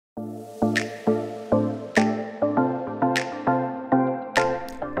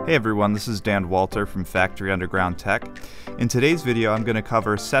Hey everyone, this is Dan Walter from Factory Underground Tech. In today's video, I'm going to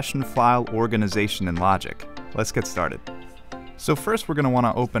cover session file organization in Logic. Let's get started. So first, we're going to want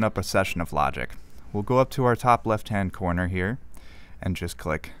to open up a session of Logic. We'll go up to our top left-hand corner here and just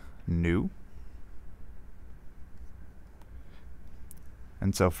click New.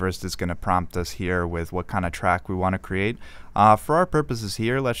 And so first it's going to prompt us here with what kind of track we want to create. For our purposes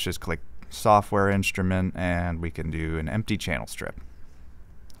here, let's just click Software Instrument and we can do an empty channel strip.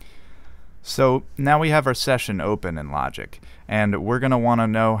 So now we have our session open in Logic, and we're going to want to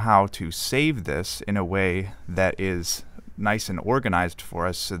know how to save this in a way that is nice and organized for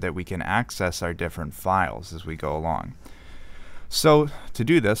us so that we can access our different files as we go along. So to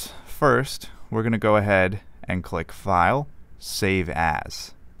do this, first we're going to go ahead and click File, Save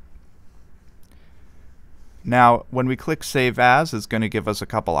As. Now when we click Save As, it's going to give us a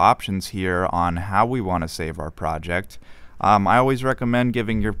couple options here on how we want to save our project. I always recommend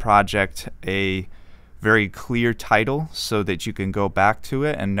giving your project a very clear title so that you can go back to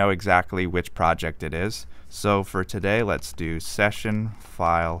it and know exactly which project it is. So for today, let's do Session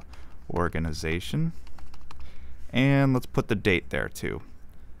File Organization, and let's put the date there too.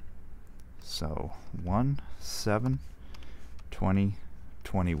 So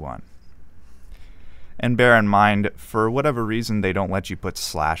 1/7/2021. And bear in mind, for whatever reason, they don't let you put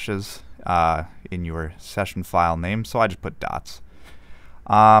slashes in your session file name, so I just put dots.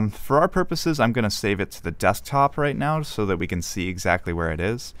 For our purposes, I'm going to save it to the desktop right now so that we can see exactly where it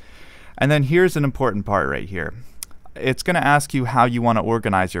is. And then here's an important part right here. It's going to ask you how you want to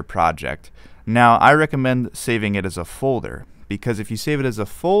organize your project. Now, I recommend saving it as a folder, because if you save it as a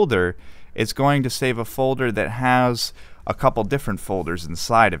folder, it's going to save a folder that has a couple different folders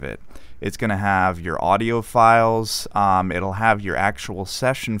inside of it. It's going to have your audio files, it'll have your actual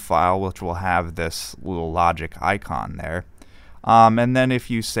session file, which will have this little Logic icon there. And then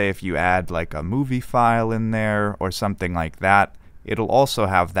if you add like a movie file in there or something like that, it'll also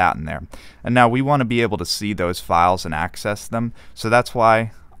have that in there. And now we want to be able to see those files and access them, so that's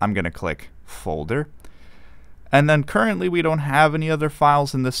why I'm going to click Folder. And then currently we don't have any other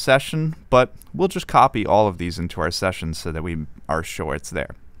files in this session, but we'll just copy all of these into our session so that we are sure it's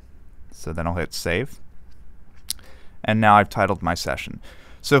there. So then I'll hit Save. And now I've titled my session.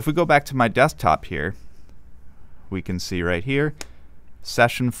 So if we go back to my desktop here, we can see right here,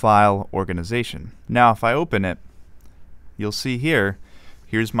 Session File Organization. Now if I open it, you'll see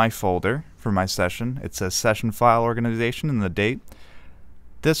here's my folder for my session. It says Session File Organization and the date.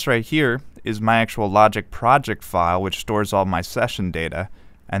 This right here is my actual Logic project file, which stores all my session data,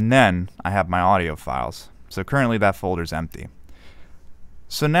 and then I have my audio files. So currently that folder's empty.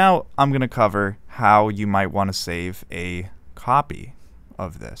 So now I'm going to cover how you might want to save a copy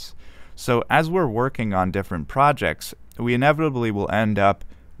of this. So as we're working on different projects, we inevitably will end up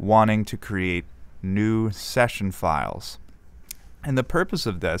wanting to create new session files. And the purpose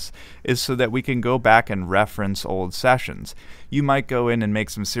of this is so that we can go back and reference old sessions. You might go in and make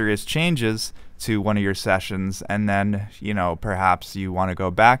some serious changes to one of your sessions, and then, perhaps you want to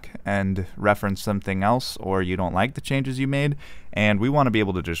go back and reference something else, or you don't like the changes you made, and we want to be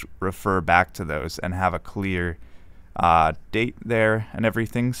able to just refer back to those and have a clear date there and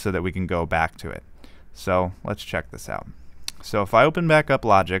everything so that we can go back to it. So let's check this out. So if I open back up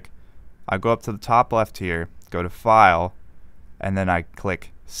Logic, I go up to the top left here, go to File, and then I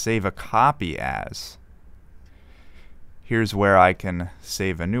click Save a Copy As. Here's where I can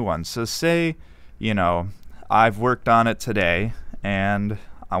save a new one. So say, I've worked on it today and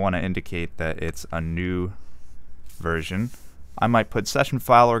I want to indicate that it's a new version. I might put Session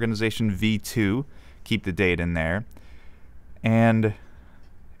File Organization V2, keep the date in there, and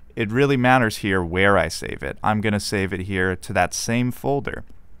it really matters here where I save it. I'm going to save it here to that same folder,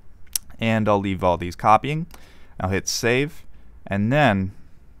 and I'll leave all these copying. I'll hit Save. And then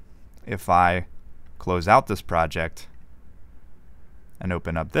if I close out this project and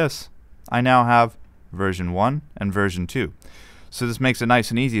open up this, I now have version 1 and version 2. So this makes it nice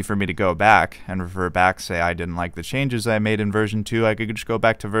and easy for me to go back and refer back, say I didn't like the changes I made in version 2, I could just go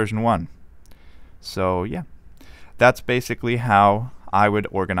back to version 1. So yeah, that's basically how I would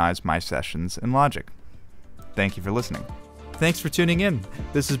organize my sessions in Logic. Thank you for listening. Thanks for tuning in.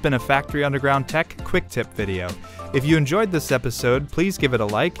 This has been a Factory Underground Tech quick tip video. If you enjoyed this episode, please give it a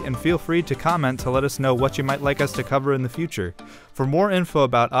like and feel free to comment to let us know what you might like us to cover in the future. For more info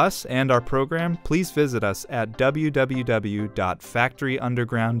about us and our program, please visit us at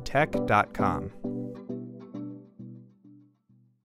www.factoryundergroundtech.com.